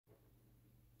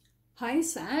Hi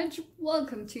Sag,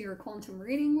 welcome to your quantum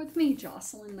reading with me,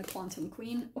 Jocelyn, the Quantum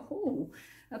Queen. Oh,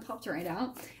 that popped right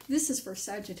out. This is for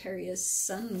Sagittarius,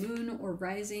 Sun, Moon, or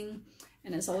Rising.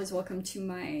 And as always, welcome to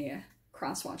my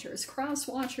cross watchers. Cross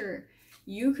watcher,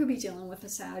 you could be dealing with a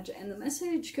Sag, and the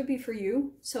message could be for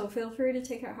you. So feel free to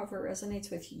take it however it resonates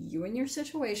with you and your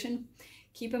situation.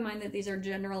 Keep in mind that these are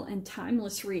general and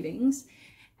timeless readings.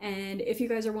 And if you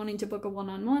guys are wanting to book a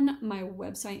one-on-one, my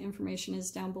website information is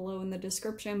down below in the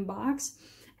description box.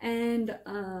 And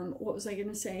what was I going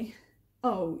to say?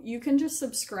 Oh, you can just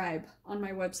subscribe on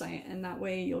my website, and that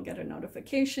way you'll get a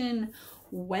notification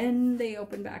when they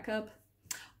open back up.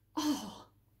 Oh,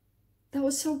 that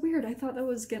was so weird. I thought that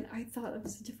was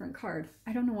a different card.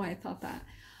 I don't know why I thought that.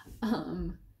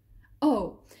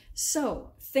 Oh,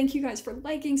 so thank you guys for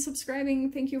liking,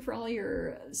 subscribing. Thank you for all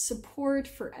your support,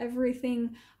 for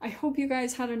everything. I hope you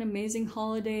guys had an amazing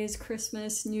holidays,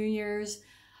 Christmas, New Year's.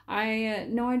 I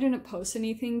know I didn't post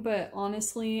anything, but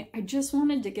honestly, I just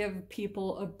wanted to give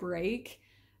people a break.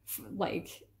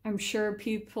 Like, I'm sure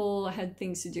people had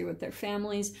things to do with their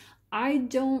families. I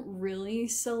don't really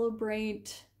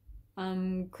celebrate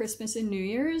Christmas and New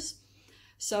Year's.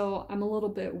 So I'm a little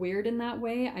bit weird in that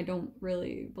way. I don't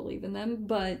really believe in them,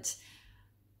 but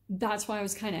that's why I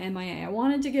was kind of MIA. I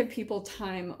wanted to give people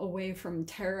time away from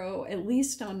tarot, at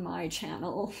least on my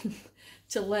channel,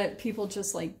 to let people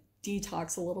just like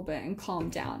detox a little bit and calm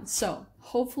down. So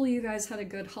hopefully you guys had a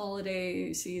good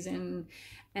holiday season,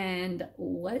 and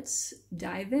let's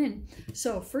dive in.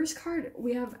 So first card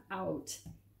we have out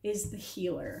is the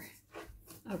Healer.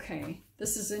 Okay,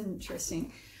 this is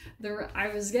interesting. I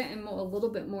was getting a little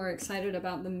bit more excited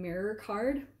about the Mirror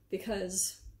card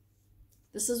because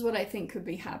this is what I think could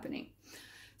be happening.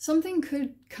 Something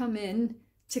could come in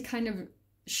to kind of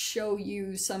show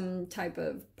you some type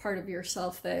of part of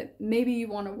yourself that maybe you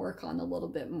want to work on a little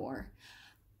bit more.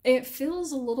 It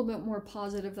feels a little bit more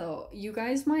positive though. You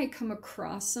guys might come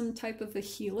across some type of a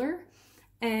healer,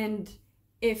 and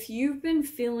if you've been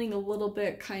feeling a little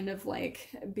bit kind of like,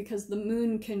 because the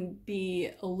moon can be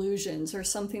illusions or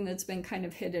something that's been kind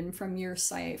of hidden from your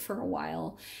sight for a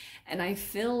while, and I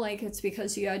feel like it's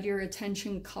because you had your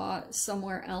attention caught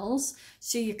somewhere else,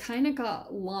 so you kind of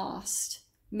got lost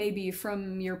maybe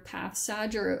from your path,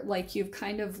 Sag, or like you've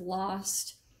kind of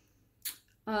lost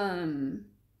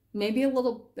maybe a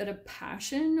little bit of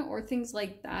passion or things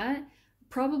like that.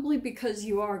 Probably because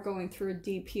you are going through a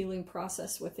deep healing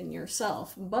process within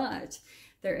yourself. But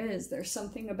there's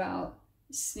something about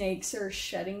snakes or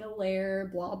shedding a layer,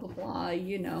 blah, blah, blah,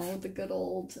 you know, the good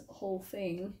old whole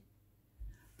thing.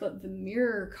 But the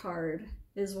Mirror card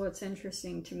is what's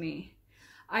interesting to me.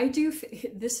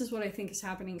 This is what I think is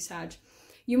happening, Sag.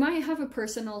 You might have a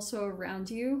person also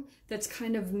around you that's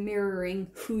kind of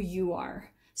mirroring who you are.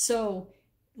 So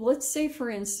let's say, for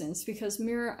instance, because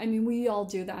mirror, I mean, we all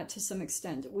do that to some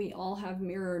extent. We all have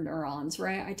mirror neurons,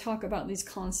 right? I talk about these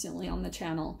constantly on the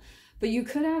channel. But you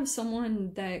could have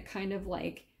someone that kind of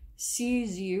like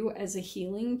sees you as a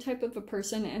healing type of a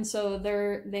person. And so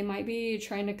they might be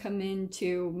trying to come in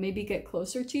to maybe get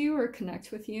closer to you or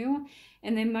connect with you.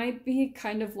 And they might be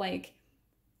kind of like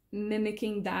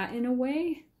mimicking that in a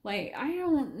way. Like, I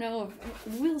don't know.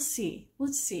 We'll see.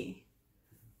 Let's see.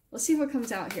 Let's see what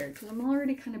comes out here, because I'm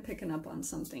already kind of picking up on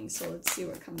something. So let's see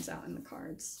what comes out in the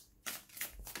cards.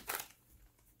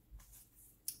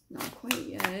 Not quite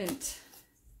yet.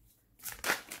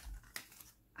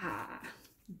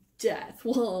 Death.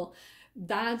 Well,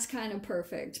 that's kind of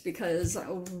perfect because,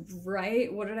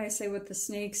 right? What did I say with the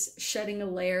snakes? Shedding a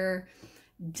layer.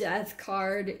 Death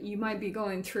card. You might be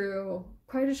going through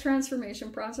quite a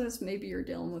transformation process. Maybe you're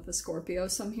dealing with a Scorpio,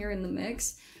 some here in the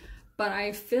mix. But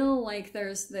I feel like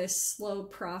there's this slow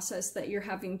process that you're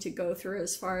having to go through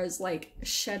as far as like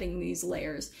shedding these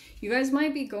layers. You guys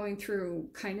might be going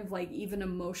through kind of like even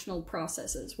emotional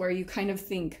processes where you kind of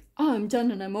think, oh, I'm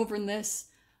done and I'm over this.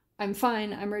 I'm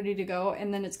fine, I'm ready to go.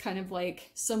 And then it's kind of like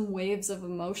some waves of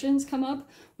emotions come up,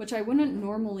 which I wouldn't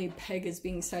normally peg as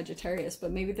being Sagittarius,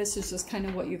 but maybe this is just kind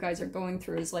of what you guys are going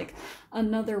through, is like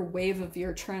another wave of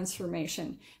your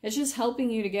transformation. It's just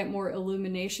helping you to get more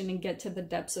illumination and get to the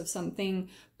depths of something,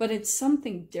 but it's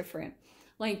something different.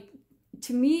 Like,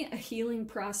 to me, a healing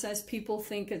process, people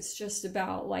think it's just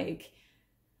about like,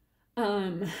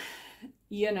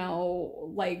 you know,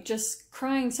 like just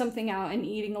crying something out and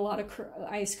eating a lot of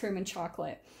ice cream and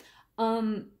chocolate.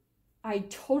 I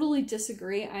totally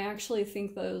disagree. I actually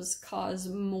think those cause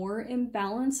more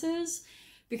imbalances,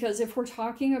 because if we're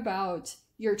talking about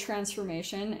your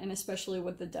transformation, and especially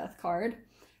with the Death card,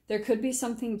 there could be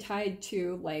something tied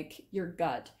to like your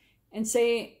gut. And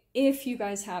say if you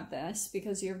guys have this,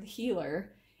 because you're the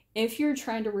healer, if you're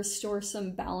trying to restore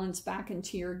some balance back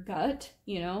into your gut,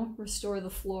 you know, restore the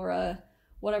flora,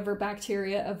 whatever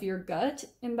bacteria of your gut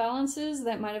imbalances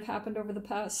that might have happened over the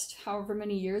past however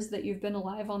many years that you've been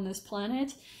alive on this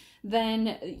planet,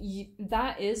 then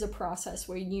that is a process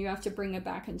where you have to bring it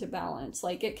back into balance.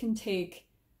 Like, it can take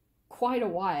quite a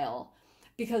while,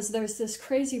 because there's this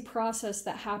crazy process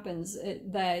that happens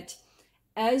that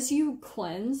as you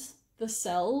cleanse the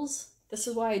cells, this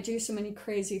is why I do so many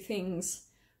crazy things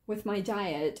with my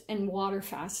diet and water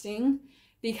fasting,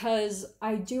 because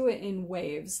I do it in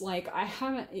waves. Like, I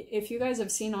haven't, if you guys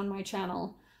have seen on my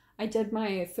channel, I did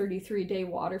my 33-day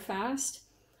water fast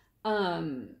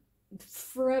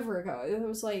forever ago. It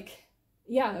was like,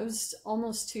 yeah, it was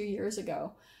almost 2 years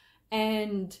ago.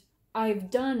 And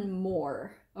I've done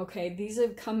more. Okay, these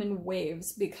have come in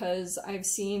waves, because I've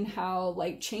seen how,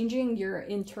 like, changing your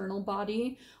internal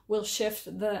body will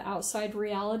shift the outside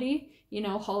reality, you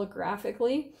know,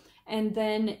 holographically. And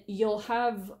then you'll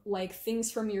have, like,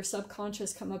 things from your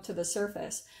subconscious come up to the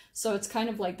surface. So it's kind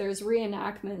of like there's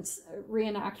reenactments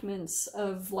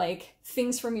of, like,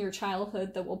 things from your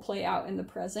childhood that will play out in the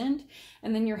present.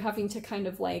 And then you're having to kind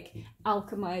of, like,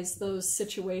 alchemize those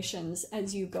situations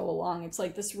as you go along. It's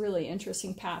like this really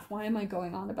interesting path. Why am I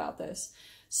going on about this?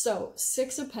 So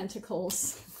 6 of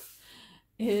Pentacles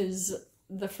is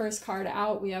the first card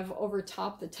out. We have over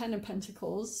top the 10 of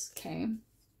Pentacles, okay?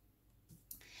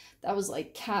 That was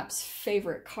like Cap's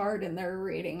favorite card in their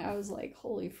reading. I was like,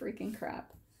 holy freaking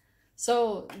crap.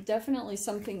 So definitely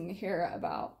something here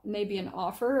about maybe an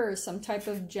offer or some type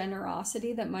of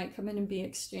generosity that might come in and be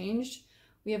exchanged.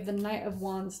 We have the Knight of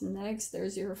Wands next.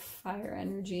 There's your fire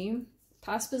energy.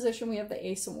 Past position, we have the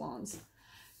Ace of Wands.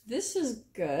 This is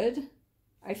good.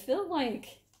 I feel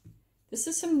like this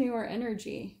is some newer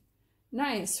energy.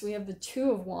 Nice. We have the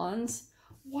Two of Wands.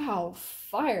 Wow,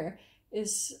 fire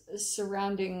is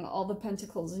surrounding all the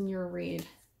pentacles in your read.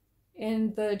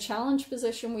 In the challenge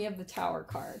position, we have the Tower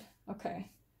card.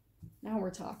 Okay, now we're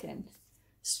talking.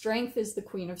 Strength is the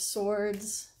Queen of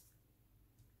Swords.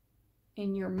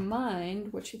 In your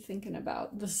mind, what you thinking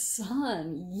about? The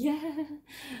Sun. Yeah,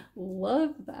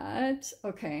 love that.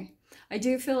 Okay, I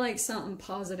do feel like something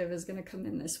positive is going to come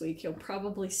in this week. You'll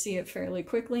probably see it fairly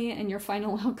quickly. And your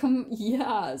final outcome,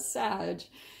 yeah, Sag.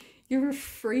 You're a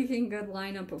freaking good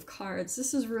lineup of cards.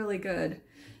 This is really good.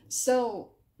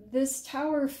 So this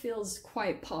Tower feels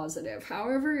quite positive.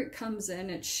 However it comes in,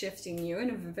 it's shifting you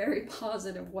in a very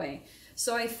positive way.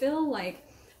 So I feel like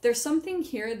there's something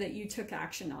here that you took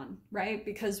action on, right?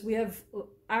 Because we have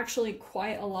actually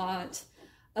quite a lot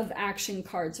of action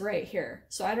cards right here.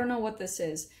 So I don't know what this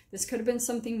is. This could have been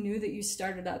something new that you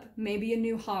started up. Maybe a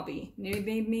new hobby,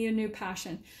 maybe a new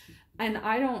passion. And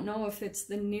I don't know if it's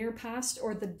the near past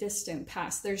or the distant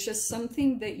past. There's just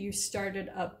something that you started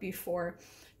up before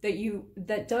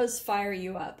that does fire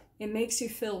you up. It makes you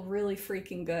feel really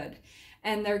freaking good.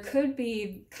 And there could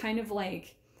be kind of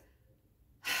like,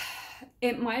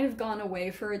 it might have gone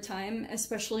away for a time,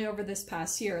 especially over this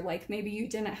past year. Like, maybe you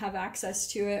didn't have access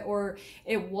to it, or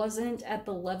it wasn't at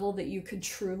the level that you could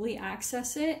truly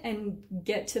access it and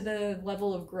get to the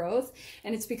level of growth.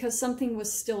 And it's because something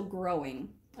was still growing.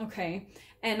 Okay,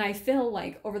 and I feel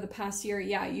like over the past year,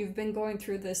 yeah, you've been going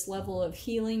through this level of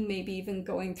healing, maybe even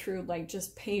going through like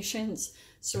just patience,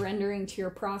 surrendering to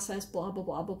your process, blah, blah,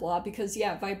 blah, blah, blah, because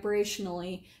yeah,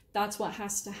 vibrationally, that's what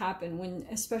has to happen when,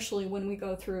 especially when we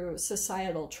go through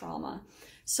societal trauma.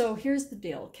 So here's the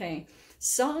deal, okay?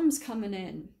 Something's coming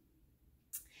in,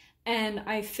 and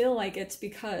I feel like it's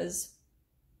because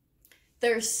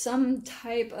there's some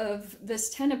type of, this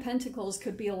 10 of Pentacles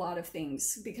could be a lot of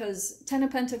things, because 10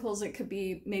 of Pentacles, it could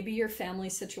be maybe your family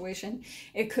situation.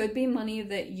 It could be money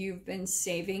that you've been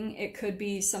saving. It could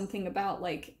be something about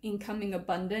like incoming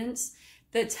abundance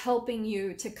that's helping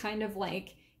you to kind of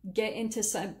like get into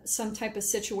some type of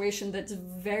situation that's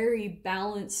very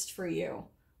balanced for you.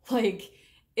 Like,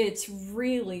 it's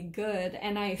really good.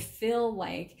 And I feel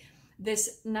like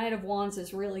this Knight of Wands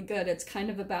is really good. It's kind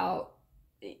of about,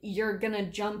 you're gonna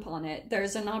jump on it.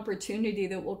 There's an opportunity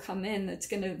that will come in that's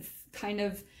gonna kind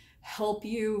of help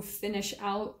you finish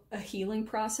out a healing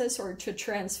process, or to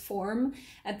transform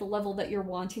at the level that you're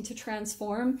wanting to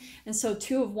transform. And so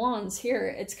Two of Wands here,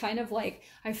 it's kind of like,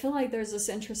 I feel like there's this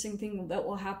interesting thing that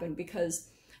will happen, because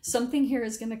something here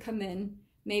is going to come in.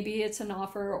 Maybe it's an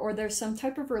offer, or there's some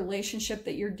type of relationship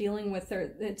that you're dealing with,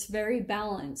 or it's very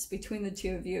balanced between the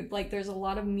two of you. Like, there's a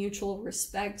lot of mutual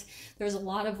respect. There's a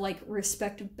lot of like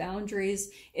respective boundaries.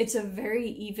 It's a very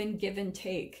even give and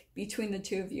take between the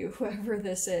two of you, whoever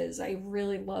this is. I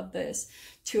really love this.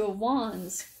 Two of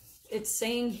Wands it's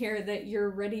saying here that you're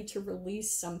ready to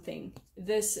release something.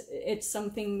 It's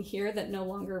something here that no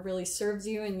longer really serves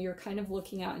you, and you're kind of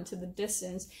looking out into the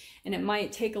distance, and it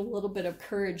might take a little bit of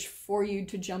courage for you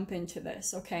to jump into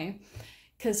this, okay?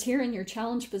 Because here in your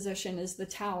challenge position is the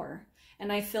Tower.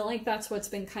 And I feel like that's what's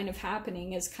been kind of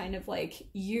happening, is kind of like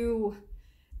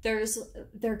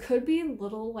there could be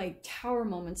little like Tower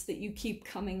moments that you keep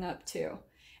coming up to.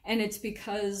 And it's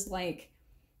because like,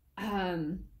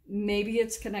 maybe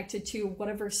it's connected to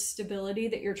whatever stability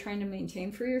that you're trying to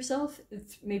maintain for yourself.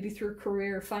 It's maybe through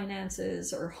career,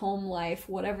 finances, or home life,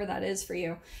 whatever that is for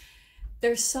you.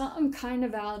 There's something kind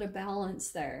of out of balance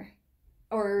there,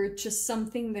 or just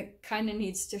something that kind of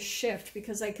needs to shift,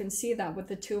 because I can see that with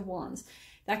the Two of Wands.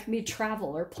 That can be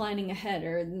travel or planning ahead,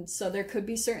 or so there could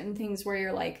be certain things where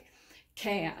you're like,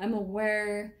 okay, I'm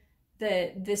aware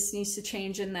that this needs to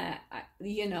change, and that,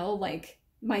 you know, like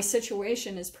my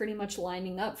situation is pretty much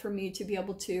lining up for me to be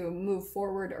able to move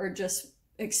forward or just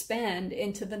expand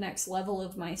into the next level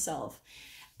of myself.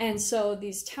 And so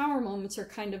these Tower moments are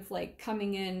kind of like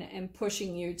coming in and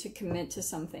pushing you to commit to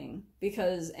something,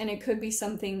 because, and it could be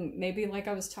something maybe like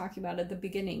I was talking about at the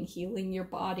beginning, healing your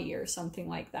body or something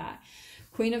like that.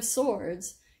 Queen of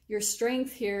Swords, your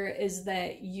strength here is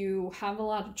that you have a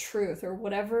lot of truth, or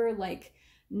whatever like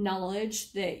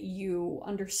knowledge that you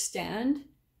understand.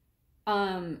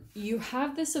 You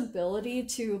have this ability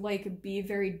to like be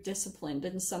very disciplined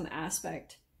in some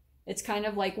aspect. It's kind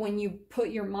of like when you put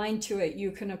your mind to it,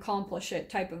 you can accomplish it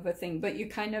type of a thing, but you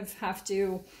kind of have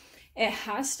to, it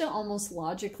has to almost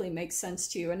logically make sense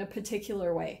to you in a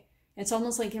particular way. It's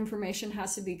almost like information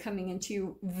has to be coming into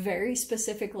you very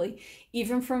specifically,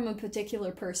 even from a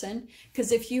particular person.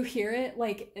 Because if you hear it,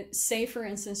 like say for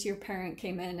instance, your parent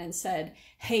came in and said,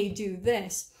 hey, do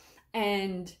this.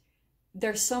 And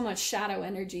there's so much shadow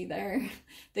energy there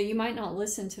that you might not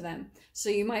listen to them. So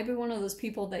you might be one of those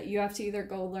people that you have to either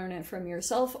go learn it from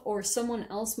yourself, or someone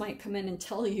else might come in and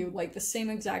tell you like the same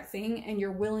exact thing, and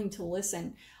you're willing to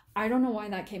listen. I don't know why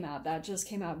that came out. That just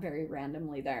came out very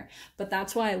randomly there. But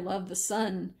that's why I love the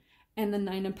Sun and the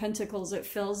Nine of Pentacles. It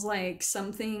feels like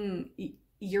something,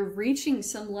 you're reaching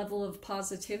some level of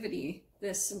positivity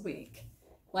this week.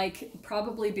 Like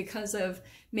probably because of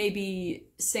maybe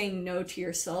saying no to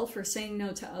yourself or saying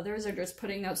no to others, or just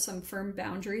putting up some firm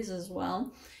boundaries as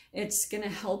well. It's going to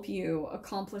help you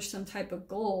accomplish some type of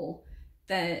goal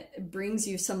that brings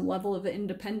you some level of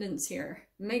independence here.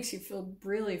 It makes you feel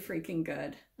really freaking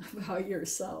good about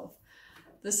yourself.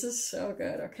 This is so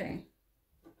good. Okay.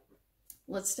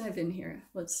 Let's dive in here.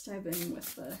 Let's dive in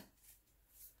with the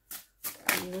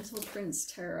Little Prince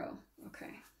Tarot.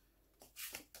 Okay.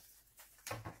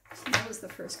 So that was the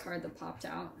first card that popped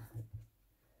out.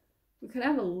 We could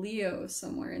have a Leo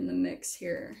somewhere in the mix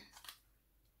here.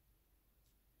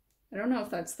 I don't know if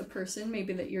that's the person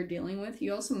maybe that you're dealing with.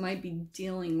 You also might be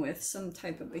dealing with some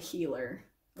type of a healer,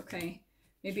 okay?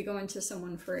 Maybe go into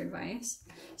someone for advice.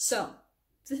 So,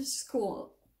 this is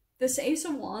cool. This Ace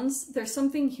of Wands, there's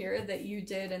something here that you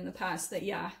did in the past that,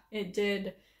 yeah, it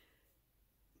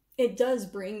does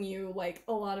bring you like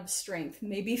a lot of strength.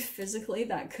 Maybe physically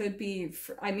that could be,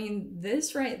 I mean,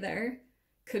 this right there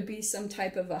could be some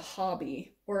type of a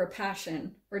hobby or a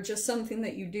passion, or just something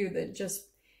that you do that just,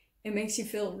 it makes you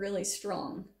feel really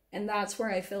strong. And that's where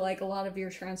I feel like a lot of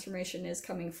your transformation is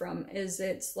coming from, is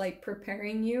it's like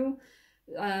preparing you.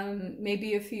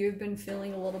 Maybe if you've been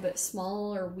feeling a little bit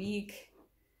small or weak,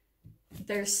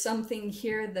 there's something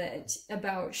here that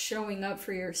about showing up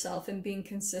for yourself and being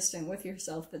consistent with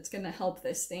yourself that's going to help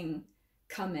this thing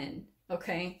come in,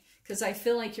 okay? Because I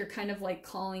feel like you're kind of like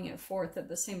calling it forth at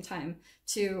the same time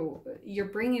to, you're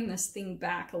bringing this thing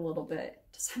back a little bit.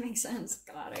 Does that make sense?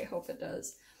 God, I hope it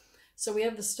does. So we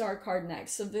have the Star card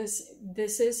next. So this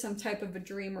is some type of a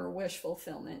dream or wish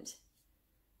fulfillment.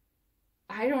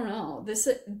 I don't know. This,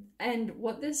 and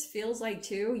what this feels like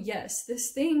too, yes,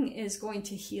 this thing is going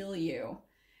to heal you.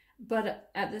 But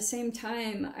at the same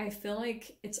time, I feel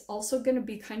like it's also going to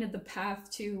be kind of the path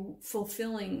to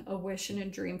fulfilling a wish and a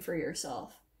dream for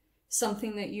yourself.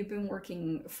 Something that you've been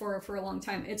working for a long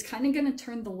time. It's kind of going to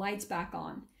turn the lights back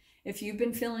on. If you've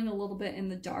been feeling a little bit in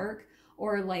the dark,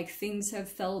 or like things have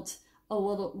felt a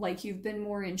little like you've been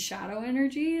more in shadow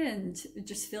energy and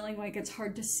just feeling like it's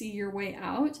hard to see your way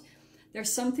out,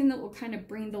 there's something that will kind of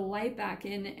bring the light back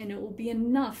in, and it will be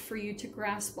enough for you to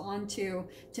grasp onto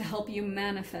to help you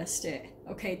manifest it,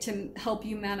 okay? To help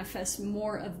you manifest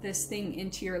more of this thing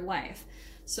into your life.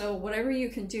 So whatever you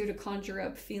can do to conjure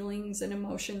up feelings and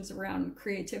emotions around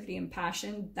creativity and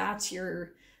passion, that's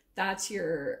your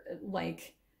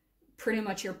like pretty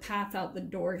much your path out the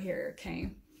door here,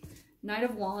 okay? Knight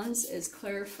of Wands is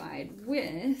clarified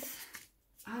with,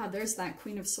 there's that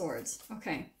Queen of Swords.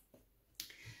 Okay.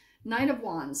 Knight of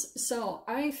Wands. So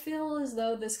I feel as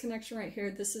though this connection right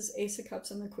here, this is Ace of Cups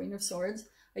and the Queen of Swords.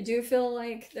 I do feel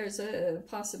like there's a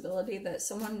possibility that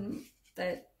someone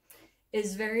that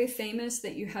is very famous,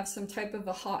 that you have some type of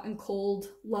a hot and cold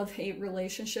love-hate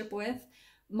relationship with,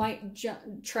 might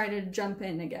try to jump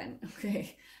in again.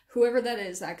 Okay. Whoever that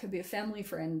is, that could be a family,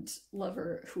 friend,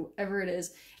 lover, whoever it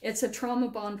is. It's a trauma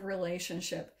bond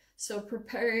relationship. So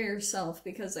prepare yourself,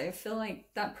 because I feel like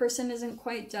that person isn't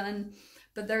quite done.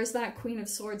 But there's that Queen of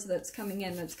Swords that's coming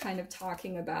in that's kind of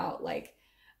talking about, like,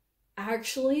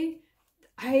 actually,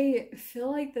 I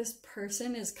feel like this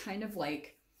person is kind of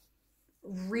like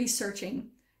researching,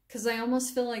 because I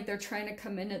almost feel like they're trying to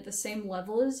come in at the same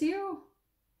level as you.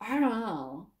 I don't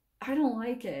know. I don't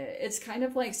like it. It's kind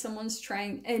of like someone's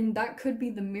trying, and that could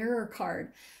be the Mirror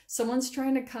card. Someone's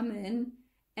trying to come in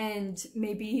and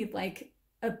maybe like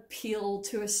appeal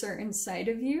to a certain side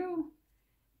of you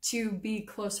to be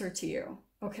closer to you.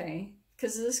 Okay?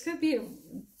 Because this could be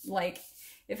like,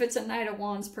 if it's a Knight of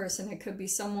Wands person, it could be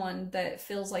someone that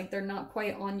feels like they're not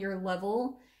quite on your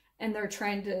level and they're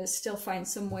trying to still find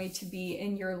some way to be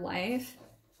in your life.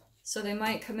 So they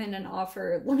might come in and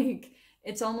offer, like,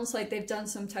 it's almost like they've done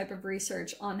some type of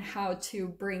research on how to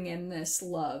bring in this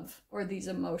love or these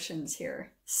emotions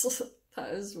here. So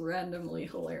that is randomly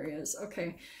hilarious.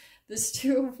 Okay, this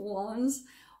Two of Wands.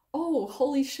 Oh,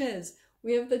 holy shiz.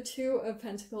 We have the Two of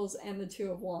Pentacles and the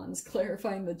Two of Wands,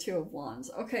 clarifying the Two of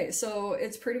Wands. Okay, so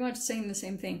it's pretty much saying the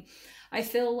same thing. I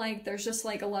feel like there's just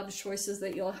like a lot of choices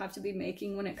that you'll have to be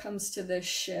making when it comes to this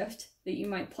shift that you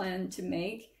might plan to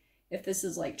make. If this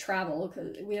is like travel,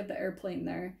 because we have the airplane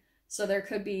there. So there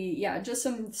could be, yeah, just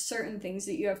some certain things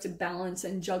that you have to balance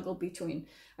and juggle between.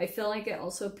 I feel like it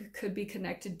also could be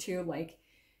connected to, like,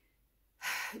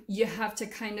 you have to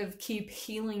kind of keep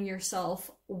healing yourself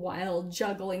while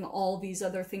juggling all these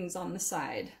other things on the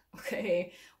side,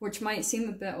 okay? Which might seem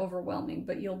a bit overwhelming,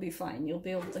 but you'll be fine. You'll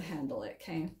be able to handle it,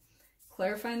 okay?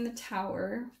 Clarifying the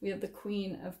Tower, we have the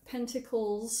Queen of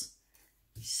Pentacles.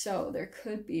 So there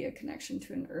could be a connection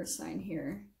to an earth sign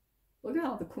here. Look at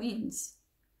all the queens.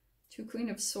 Two Queen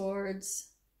of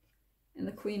Swords and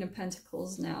the Queen of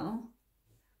Pentacles now.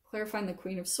 Clarifying the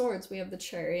Queen of Swords, we have the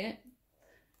Chariot.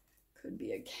 Could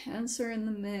be a Cancer in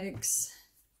the mix.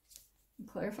 And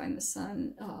clarifying the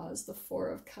Sun, is the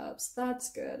Four of Cups.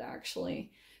 That's good,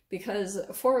 actually, because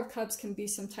Four of Cups can be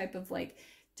some type of like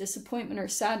disappointment or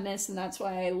sadness, and that's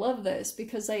why I love this,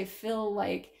 because I feel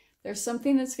like there's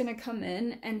something that's going to come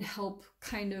in and help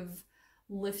kind of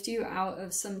lift you out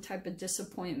of some type of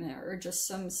disappointment or just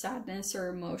some sadness or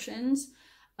emotions.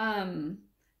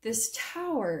 This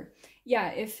Tower, yeah,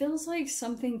 it feels like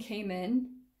something came in,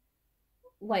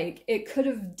 like it could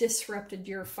have disrupted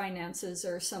your finances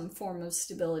or some form of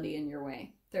stability in your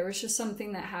way. There was just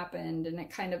something that happened and it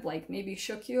kind of like maybe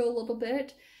shook you a little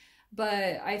bit.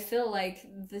 But I feel like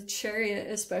the Chariot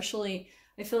especially,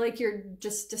 I feel like you're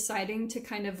just deciding to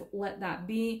kind of let that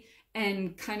be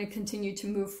and kind of continue to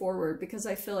move forward, because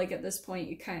I feel like at this point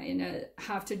you kind of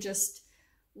have to just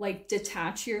like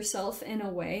detach yourself in a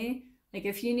way. Like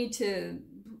if you need to,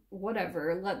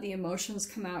 whatever, let the emotions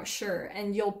come out, sure.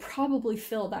 And you'll probably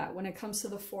feel that when it comes to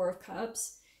the Four of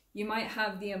Cups. You might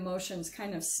have the emotions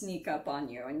kind of sneak up on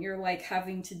you and you're like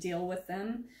having to deal with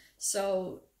them.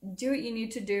 So do what you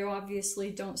need to do. Obviously,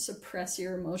 don't suppress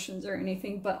your emotions or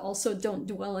anything, but also don't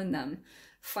dwell in them.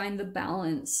 Find the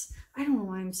balance. I don't know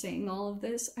why I'm saying all of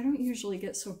this. I don't usually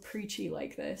get so preachy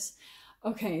like this.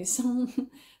 Okay, so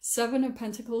Seven of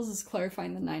Pentacles is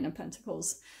clarifying the Nine of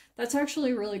Pentacles. That's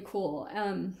actually really cool.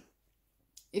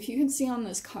 If you can see on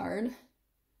this card,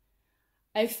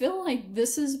 I feel like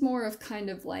this is more of kind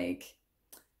of like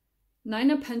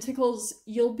Nine of Pentacles,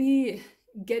 you'll be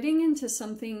getting into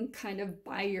something kind of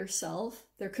by yourself.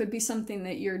 There could be something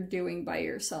that you're doing by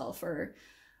yourself or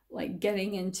like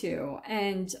getting into.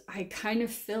 And I kind of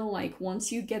feel like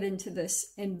once you get into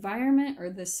this environment or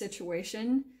this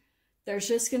situation, there's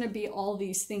just going to be all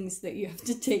these things that you have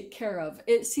to take care of.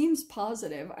 It seems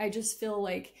positive. I just feel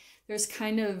like there's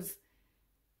kind of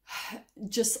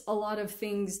just a lot of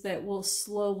things that will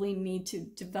slowly need to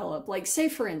develop. Like say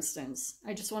for instance,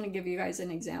 I just want to give you guys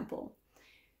an example.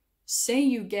 Say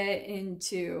you get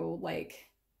into like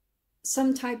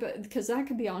some type of, because that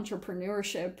could be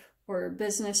entrepreneurship or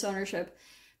business ownership.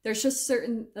 There's just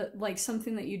certain, like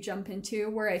something that you jump into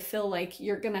where I feel like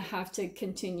you're going to have to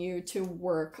continue to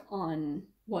work on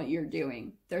what you're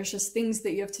doing. There's just things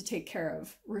that you have to take care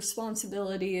of,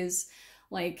 responsibilities,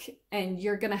 like, and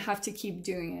you're going to have to keep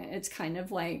doing it. It's kind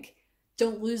of like,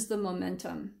 don't lose the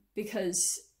momentum,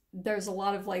 because there's a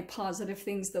lot of like positive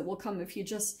things that will come if you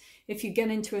get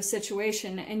into a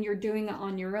situation and you're doing it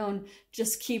on your own.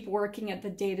 Just keep working at the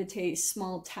day-to-day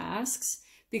small tasks,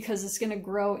 because it's going to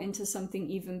grow into something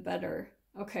even better.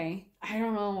 Okay, I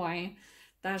don't know why.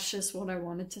 That's just what I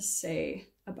wanted to say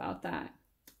about that.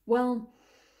 Well,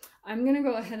 I'm going to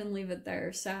go ahead and leave it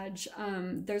there, Sag.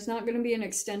 There's not going to be an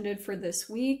extended for this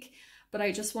week, but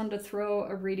I just wanted to throw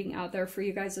a reading out there for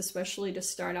you guys, especially to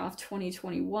start off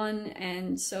 2021.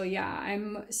 And so, yeah,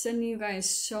 I'm sending you guys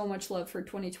so much love for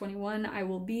 2021. I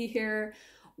will be here.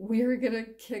 We're going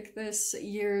to kick this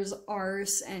year's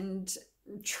arse and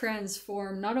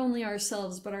transform not only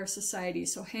ourselves, but our society.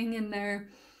 So hang in there.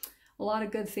 A lot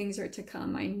of good things are to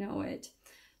come. I know it.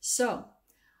 So,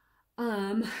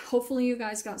 hopefully you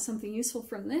guys got something useful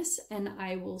from this, and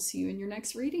I will see you in your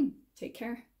next reading. Take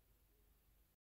care.